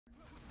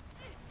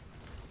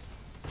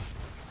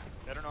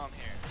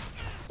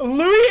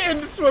Louis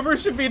and Swimmer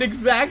should be in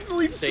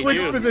exactly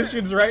switch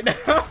positions right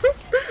now.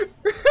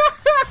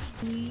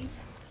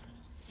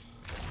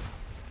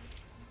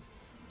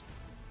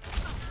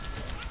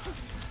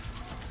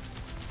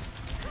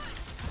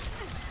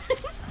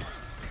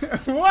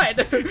 What?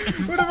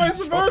 What am I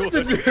supposed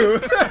to do?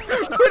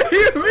 What do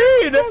you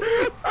mean?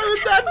 I'm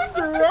not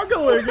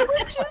struggling.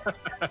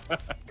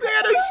 They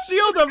had a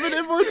shield of an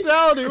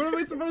immortality. What am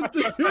I supposed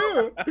to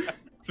do?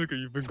 Tuka,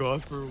 you've been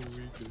gone for a week.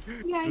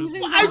 Yeah,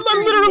 I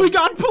literally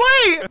got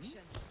play!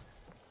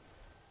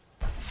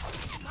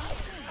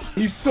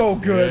 He's so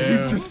good.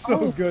 Yeah. He's just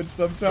so good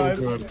sometimes.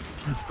 So good.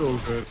 He's so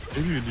good.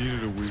 Maybe you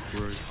needed a week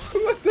break.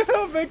 What the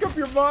hell? Make up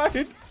your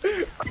mind.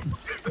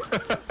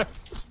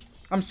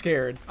 I'm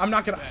scared. I'm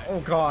not gonna.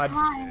 Oh god.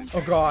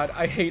 Oh god.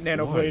 I hate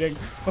nanoplating.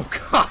 Oh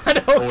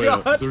god. Oh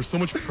god. Yeah. There's so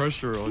much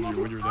pressure on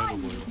you when you're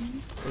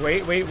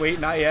nanoplating. Wait.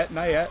 Not yet.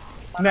 Not yet.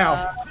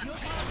 Now.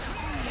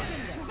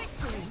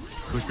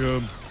 Click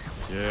him.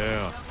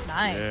 Yeah.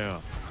 Nice. Yeah.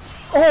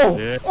 Oh.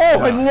 Yeah. Oh,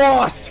 I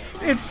lost.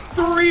 It's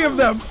 3 of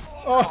them.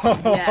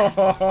 Oh. Yes.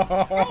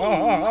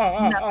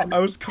 I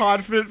was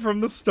confident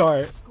from the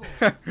start.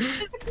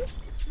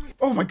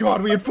 Oh my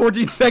god. We had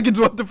 14 seconds.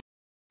 What the.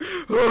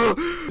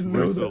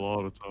 Wasted a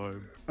lot of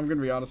time. I'm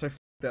gonna be honest, I f***ed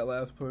that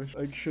last push.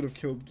 I should have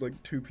killed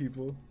like 2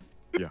 people.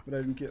 Yeah. But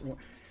I didn't get one.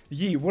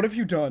 Yee, what have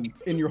you done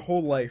in your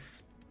whole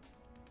life?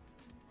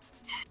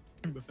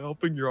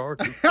 Helping your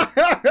art.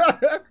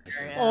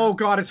 Oh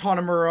god, it's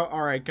Hanamura.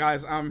 Alright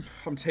guys, I'm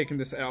taking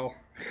this L.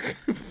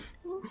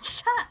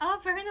 Shut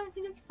up, we're gonna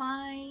be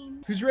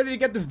fine. Who's ready to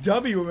get this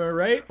W, am I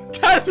right?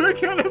 Guys, we're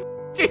gonna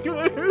f***ing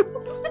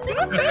lose!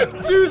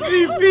 2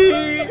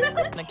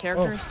 CP! The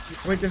characters.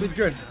 Oh, wait, this is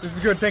good. This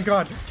is good, thank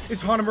god.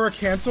 Is Hanamura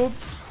cancelled?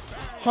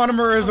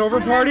 Hanamura is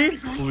over party?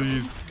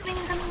 Please.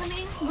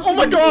 Oh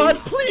my god,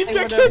 please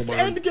get kicked!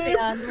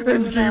 Endgame!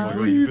 Endgame,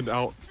 please!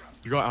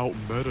 You got out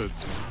meta.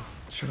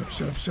 Shut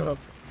up.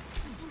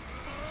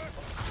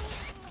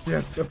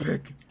 Yes, a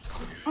pick.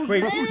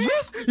 Wait,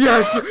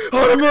 yes!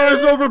 Hanamura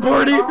is over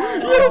party!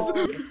 Yes!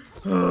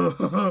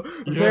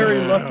 Very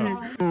lucky.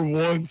 For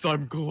once,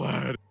 I'm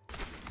glad.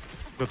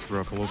 That's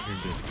rough. I was gonna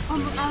get.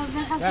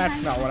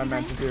 That's not what I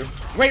meant to do.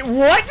 Wait,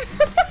 what?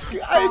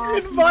 I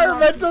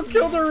environmental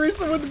killed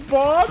Arisa with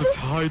bomb? The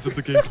tides of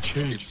the game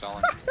changed.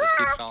 I'm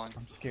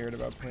scared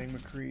about playing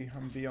McCree,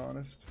 I'm gonna be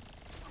honest.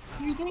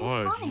 You're doing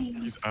Why? fine.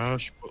 He's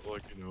Ash, but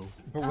like, you know.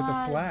 But with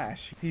the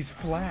Flash. He's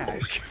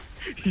Flash.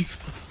 He's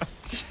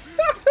Flash.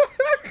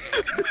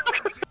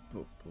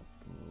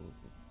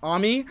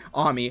 Ami.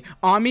 Ami.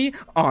 Ami.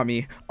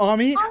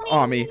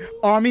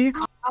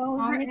 Oh,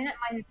 her internet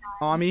might have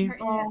died. Ami. Her internet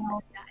might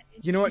have died.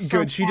 You know what? So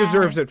Good. She bad.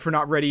 deserves it for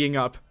not readying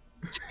up.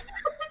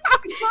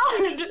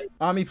 God.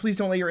 Ami, please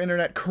don't let your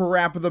internet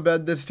crap the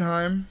bed this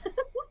time.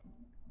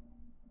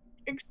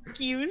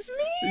 Excuse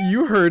me?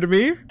 You heard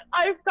me.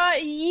 I've got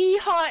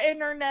yeehaw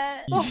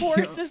internet. The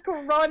horse is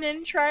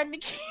running trying to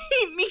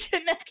keep me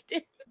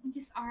connected. You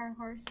just are a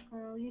horse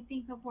girl. You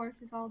think of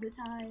horses all the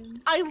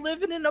time. I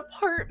live in an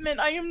apartment.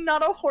 I am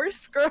not a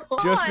horse girl.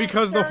 Just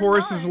because the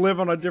horses live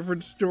on a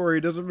different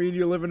story doesn't mean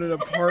you live in an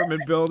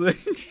apartment building.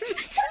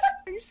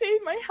 I say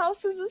my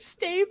house is a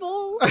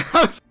stable.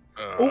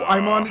 Oh,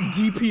 I'm on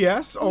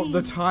DPS? Oh,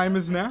 the time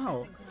is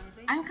now.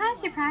 I'm kind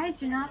of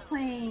surprised you're not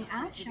playing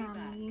Ash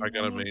on me. I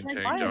gotta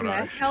maintain, Why in don't the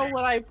I? hell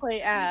would I play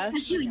Because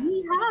Ash? you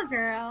yeehaw,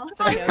 girl.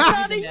 I'm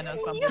not a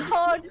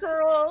yeehaw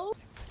girl.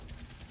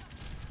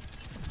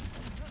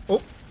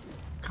 Oh,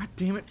 god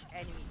damn it.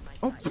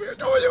 Oh,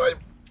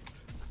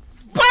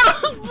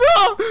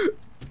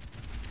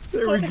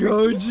 there we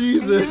go,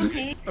 Jesus.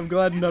 Okay. I'm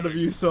glad none of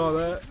you saw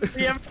that.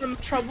 We have some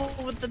trouble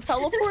with the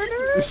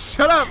teleporter.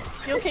 Shut up!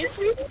 You okay,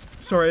 sweetie?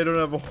 Sorry, I don't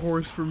have a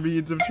horse for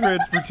means of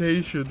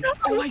transportation.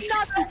 Oh, my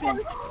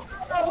stupid.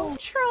 Oh,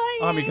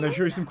 trying. Ami, can I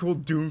show you some cool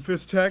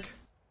Doomfist tech?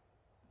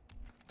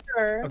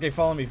 Sure. Okay,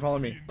 follow me.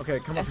 Okay,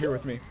 come up here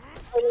with me.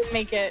 I didn't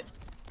make it.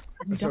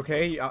 It's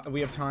okay,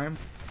 we have time.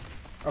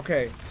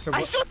 Okay, so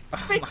I still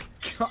oh my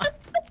god.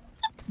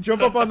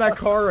 Jump up on that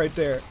car right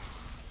there.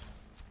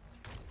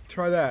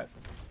 Try that.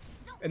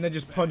 And then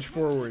just punch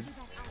forward.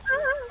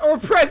 Or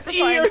press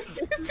E or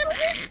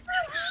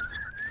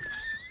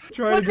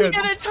Try it One again. thing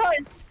at a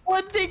time.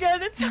 One thing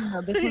at a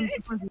time.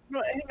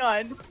 No, hang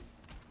on.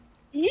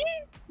 E?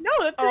 No,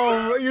 that's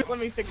Oh, Let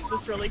me fix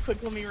this really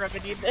quick. Let me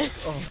remedy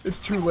this. Oh, it's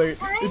too late.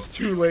 It's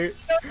too late.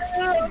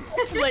 No.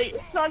 Late.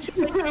 It's not too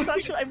late. It's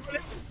not too late.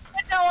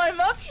 And now I'm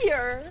up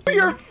here.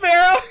 You're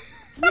Farah!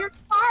 You're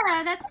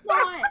Farah, that's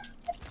not.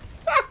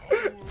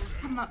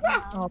 Come up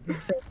now.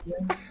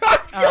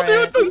 Killed you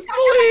with the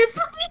sleep!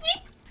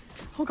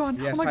 Oh god.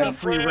 Yes, oh my I have god.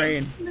 free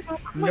reign. Oh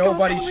my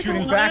Nobody's god.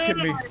 shooting back at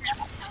me.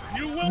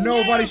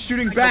 Nobody's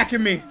shooting back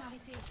at me.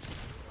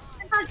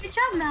 Oh, good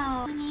job,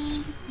 Mel.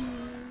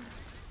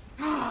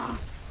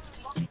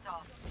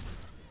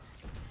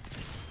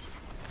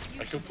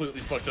 I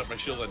completely fucked up my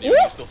shield on you,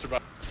 and you still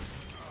survived.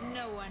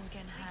 No one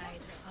can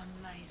hide from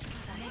my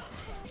sight.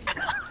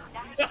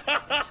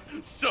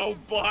 So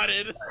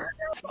botted!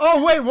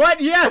 Oh wait, what?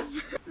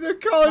 Yes! They're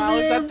calling Wow,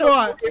 me is that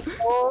aimbot. the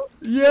real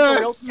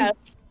Yes. test?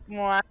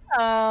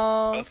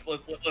 Wow.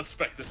 Let's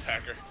spec this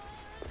hacker.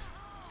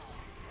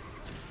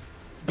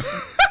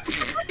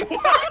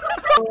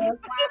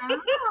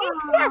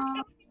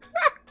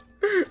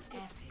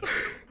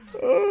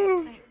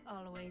 Oh. I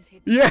always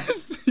hit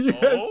Yes,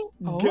 yes,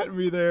 Oh. get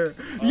me there.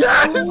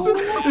 Yes,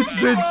 it's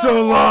been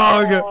so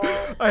long.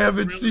 I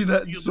haven't seen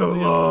that in so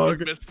long.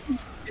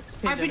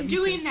 I've been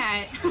doing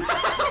that.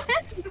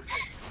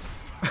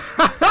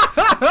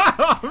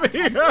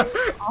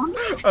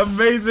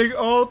 Amazing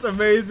ult,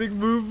 amazing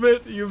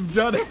movement. You've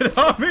done it,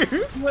 Tommy.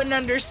 You wouldn't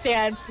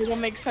understand, but it'll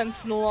make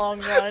sense in the long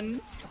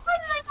run.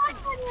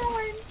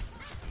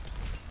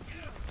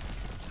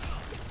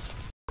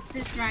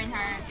 This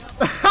Reinhardt.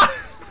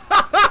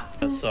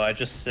 So I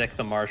just stick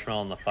the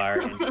marshmallow in the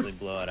fire, instantly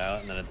blow it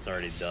out, and then it's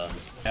already done.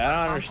 I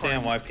don't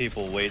understand why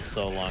people wait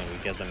so long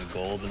to get them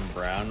golden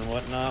brown and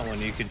whatnot when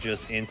you could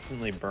just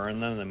instantly burn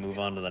them and then move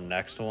on to the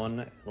next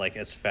one like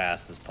as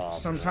fast as possible.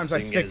 Sometimes So I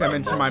you can stick get them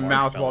into more my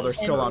mouth while they're marshmallows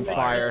still on per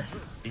fire.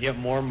 You get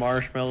more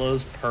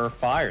marshmallows per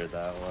fire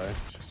that way.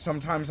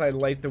 Sometimes I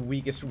light the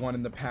weakest one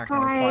in the pack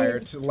on fire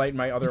to light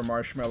my other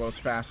marshmallows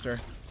faster.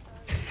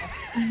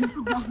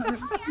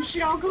 We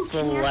should all go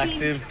camping.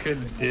 Selective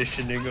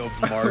conditioning of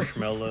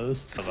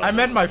marshmallows. I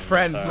meant my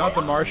friends, not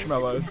the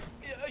marshmallows.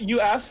 You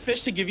asked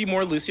Phish to give you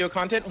more Lucio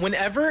content.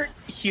 Whenever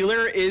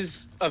healer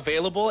is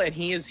available and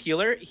he is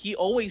healer, he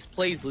always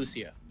plays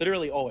Lucio.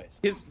 Literally always.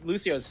 His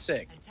Lucio is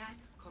sick.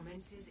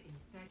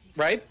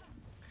 Right?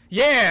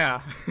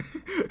 Yeah!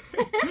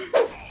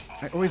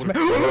 I always meant.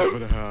 Half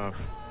and a half.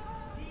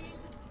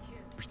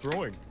 Who's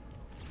throwing?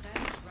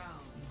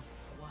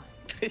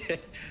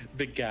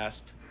 Big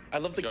gasp. I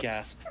love the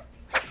gasp.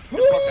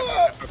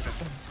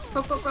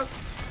 Poke, poke, poke.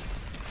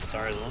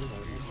 Sorry, the one.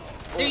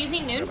 They're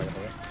using nude.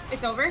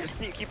 It's over. Just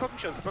keep poking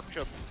shield, keep poking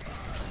shield.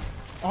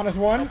 On his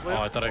one.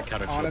 Oh, I thought I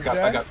counted. On his I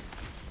dead. got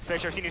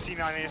Phish, I've seen you see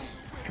on these.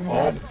 Come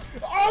on.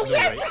 Oh,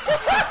 yes!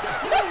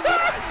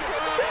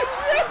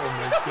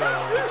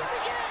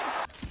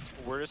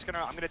 We're just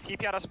gonna, I'm gonna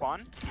TP out of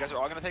spawn. You guys are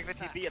all gonna take the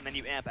TP, and then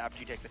you amp after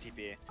you take the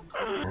TP.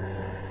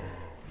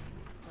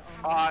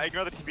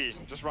 Ignore the TP,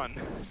 just run.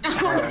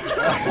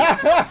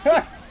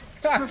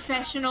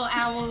 Professional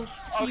owl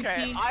TP.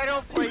 Okay, I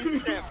don't play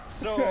Stim,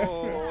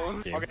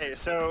 so... Okay,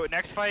 so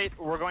next fight,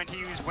 we're going to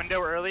use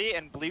window early,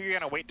 and believe you're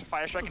gonna wait to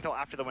fire strike until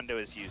after the window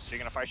is used. So you're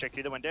gonna fire strike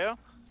through the window,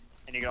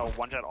 and you're gonna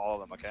one-shot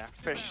all of them, okay?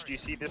 Phish, do you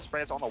see this spray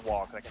that's on the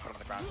wall? Because I can put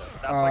them on the ground.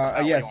 That's like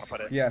how you want to put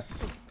it. Yes.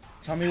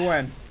 Tell me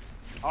when.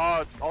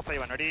 I'll tell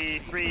you when. Ready?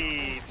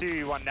 3,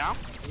 2, 1, now.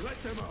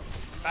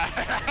 A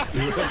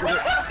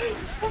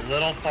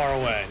little far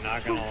away,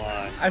 not gonna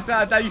lie. I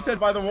thought you said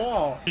by the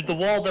wall. The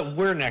wall that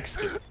we're next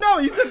to. No,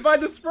 you said by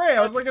the spray.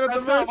 I was looking at the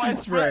That's not my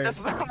mercy spray.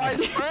 That's not my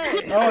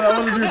spray. Oh, that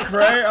wasn't your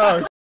spray?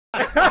 Oh,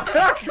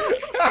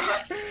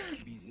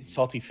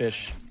 Salty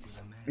Phish.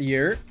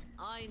 Year?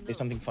 Say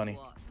something funny.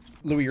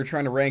 Louis, you're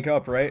trying to rank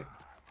up, right?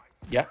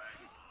 Yeah.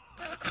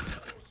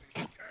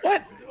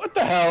 What? What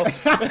the hell?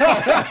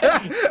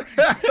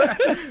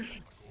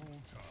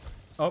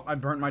 Oh, I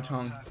burnt my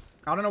tongue.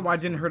 I don't know why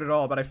it didn't hurt at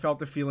all, but I felt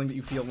the feeling that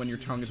you feel when your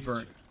tongue is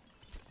burnt.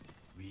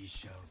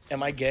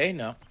 Am I gay?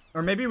 No.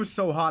 Or maybe it was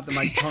so hot that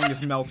my tongue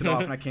is melted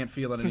off and I can't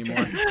feel it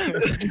anymore.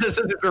 This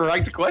is the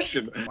right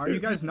question. Why are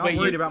you guys not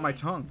worried about my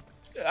tongue?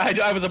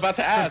 I was about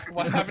to ask,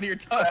 what happened to your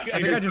tongue?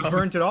 I think I just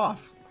burnt it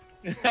off.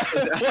 What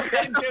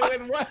are you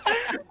doing? What?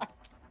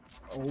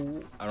 Oh.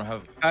 I don't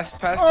have pass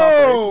top.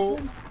 Oh!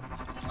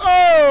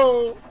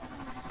 Oh!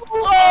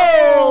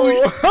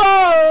 Oh!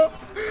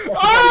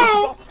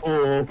 Oh!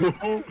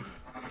 Oh!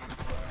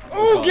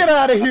 Oh, get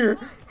out of here!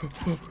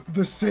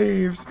 The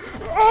saves.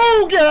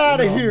 Oh, get out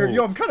of here!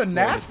 Yo, I'm kind of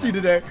nasty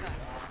today.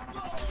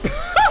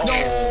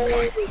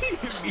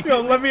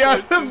 Yo, let me out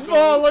of the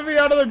ball. Let me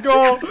out of the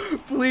goal,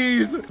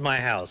 please. My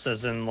house,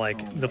 as in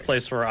like the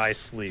place where I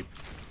sleep.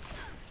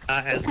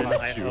 As in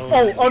I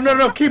own. Oh,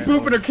 no, keep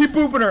booping her, keep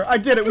booping her. I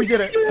did it, we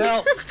did it.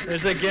 Well,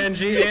 there's a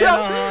Genji and a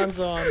Hans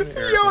on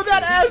here. Yo,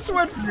 that ass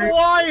went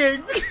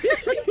flying.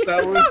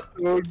 That was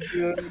so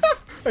good.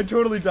 I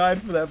totally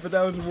died for that, but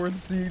that was worth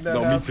seeing that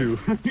No, happen. me too.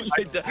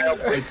 I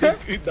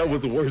think that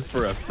was worse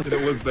for us. It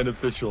was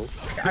beneficial.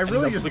 I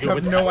really just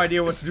have no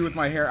idea what to do with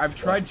my hair. I've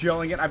tried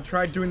gelling it. I've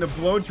tried doing the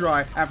blow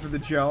dry after the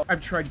gel.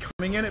 I've tried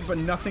combing in it, but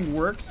nothing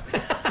works.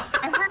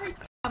 I heard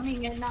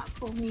coming and not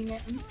pulling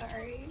it. I'm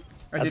sorry.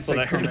 I did That's say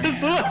what I heard combing.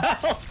 as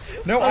well.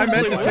 No, I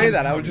meant to say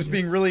that. I was just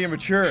being really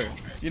immature.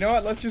 You know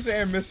what? Let's just say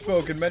I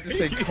misspoke and meant to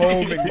say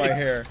combing my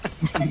hair.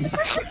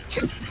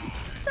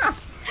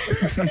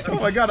 Oh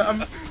my god,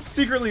 I'm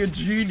secretly a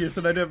genius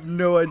and I have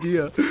no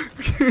idea.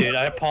 Dude,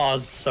 I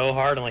paused so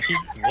hard. I'm like,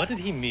 what did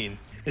he mean?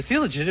 Is he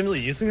legitimately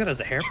using that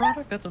as a hair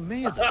product? That's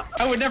amazing.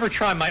 I would never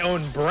try my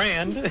own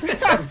brand.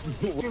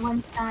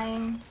 Everyone's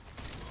dying.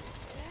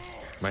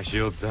 My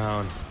shield's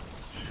down.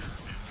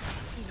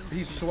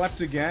 He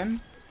slept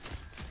again?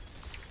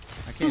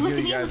 I can't hear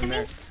you guys in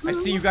there. I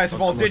see you guys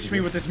have all ditched me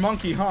with this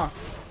monkey, huh?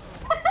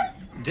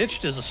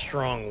 Ditched is a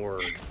strong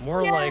word.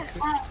 More Yeah, like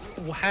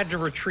had to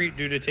retreat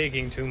due to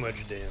taking too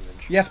much damage.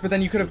 Yes, but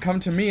then you could have come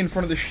to me in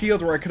front of the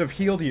shield where I could have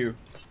healed you.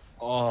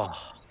 Oh,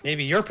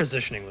 maybe your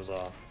positioning was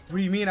off. What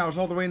do you mean? I was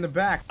all the way in the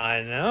back.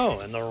 I know,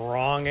 in the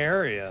wrong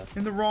area.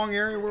 In the wrong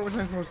area? Where was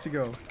I supposed to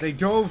go? They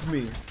dove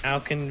me. How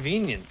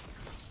convenient.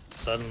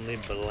 Suddenly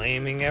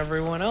blaming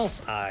everyone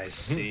else, I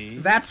see.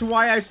 That's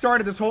why I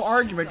started this whole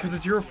argument, because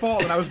it's your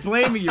fault and I was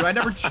blaming you. I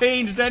never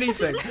changed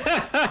anything.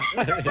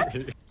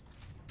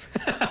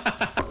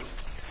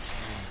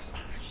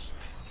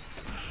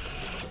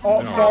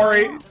 Oh,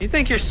 sorry. You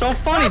think you're so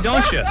funny,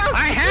 don't you?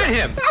 I had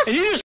him, and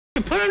you just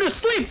put him to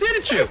sleep,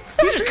 didn't you?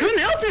 You just couldn't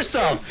help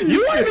yourself.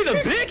 You want to be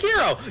the big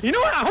hero. You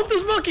know what? I hope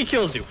this monkey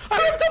kills you. I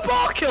hope the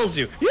ball kills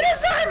you. You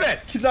deserve it.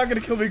 He's not gonna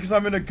kill me because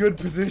I'm in a good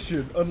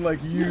position,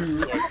 unlike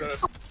you.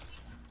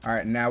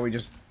 Alright, now we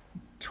just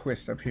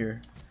twist up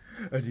here.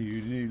 Oh,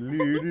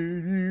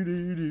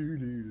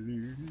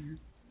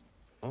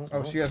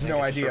 she has no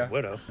idea.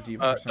 Widow.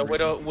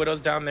 The widow's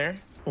down there.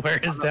 Where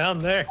is down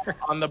there?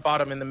 On the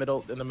bottom, in the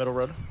middle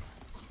road.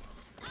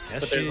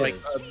 Yes, But there's like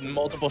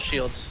multiple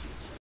shields.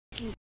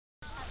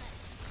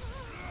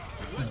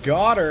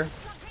 Got her.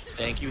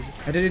 Thank you.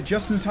 I did it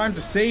just in time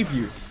to save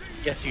you.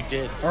 Yes, you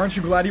did. Aren't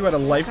you glad you had a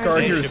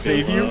lifeguard here to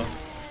save you?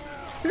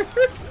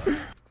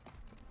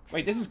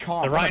 Wait, this is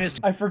comp. The Rhine is.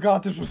 I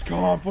forgot this was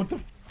comp. What the?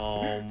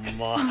 Oh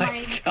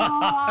my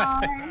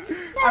god.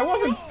 I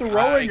wasn't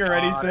throwing or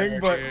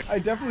anything, but I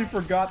definitely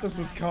forgot this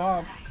was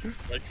comp.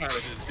 I kind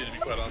of did too, to be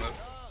quite honest.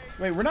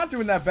 Wait, we're not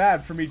doing that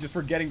bad for me just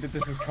forgetting that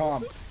this is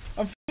comp.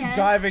 I'm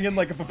diving in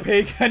like a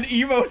papega and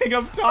emoting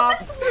up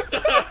top.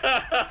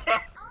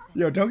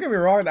 Yo, don't get me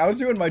wrong. I was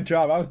doing my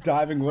job. I was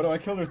diving Widow. I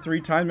killed her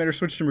 3 times, made her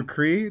switch to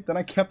McCree. Then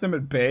I kept them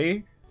at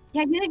bay.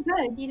 Yeah, you did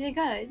good. You did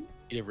good.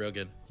 You did real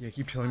good. Yeah,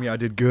 keep telling me I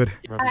did good.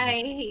 I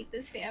hate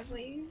this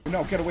family.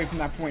 No, get away from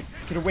that point.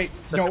 Get away.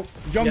 No,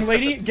 young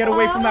lady, get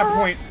away from that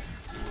point.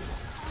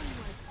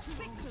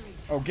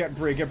 Oh, get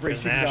Brig. Get Brig.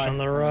 There's Nash on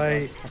the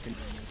right.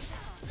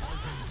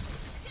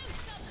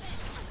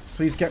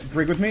 Please get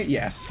Brig with me.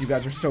 Yes, you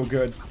guys are so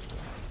good.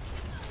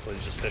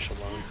 Please just Phish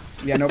alone.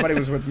 Yeah, nobody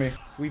was with me.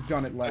 We've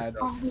done it, lads.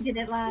 Oh, we did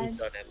it, lads. We've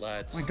done it,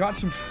 lads. I got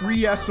some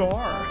free SR.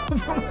 I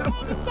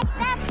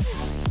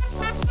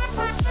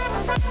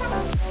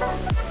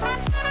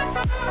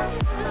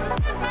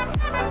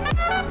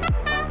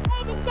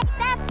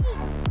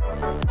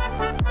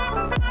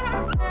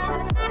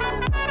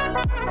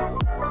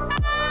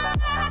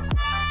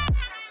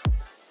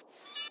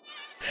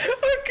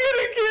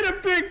couldn't get a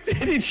big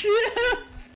titty chip.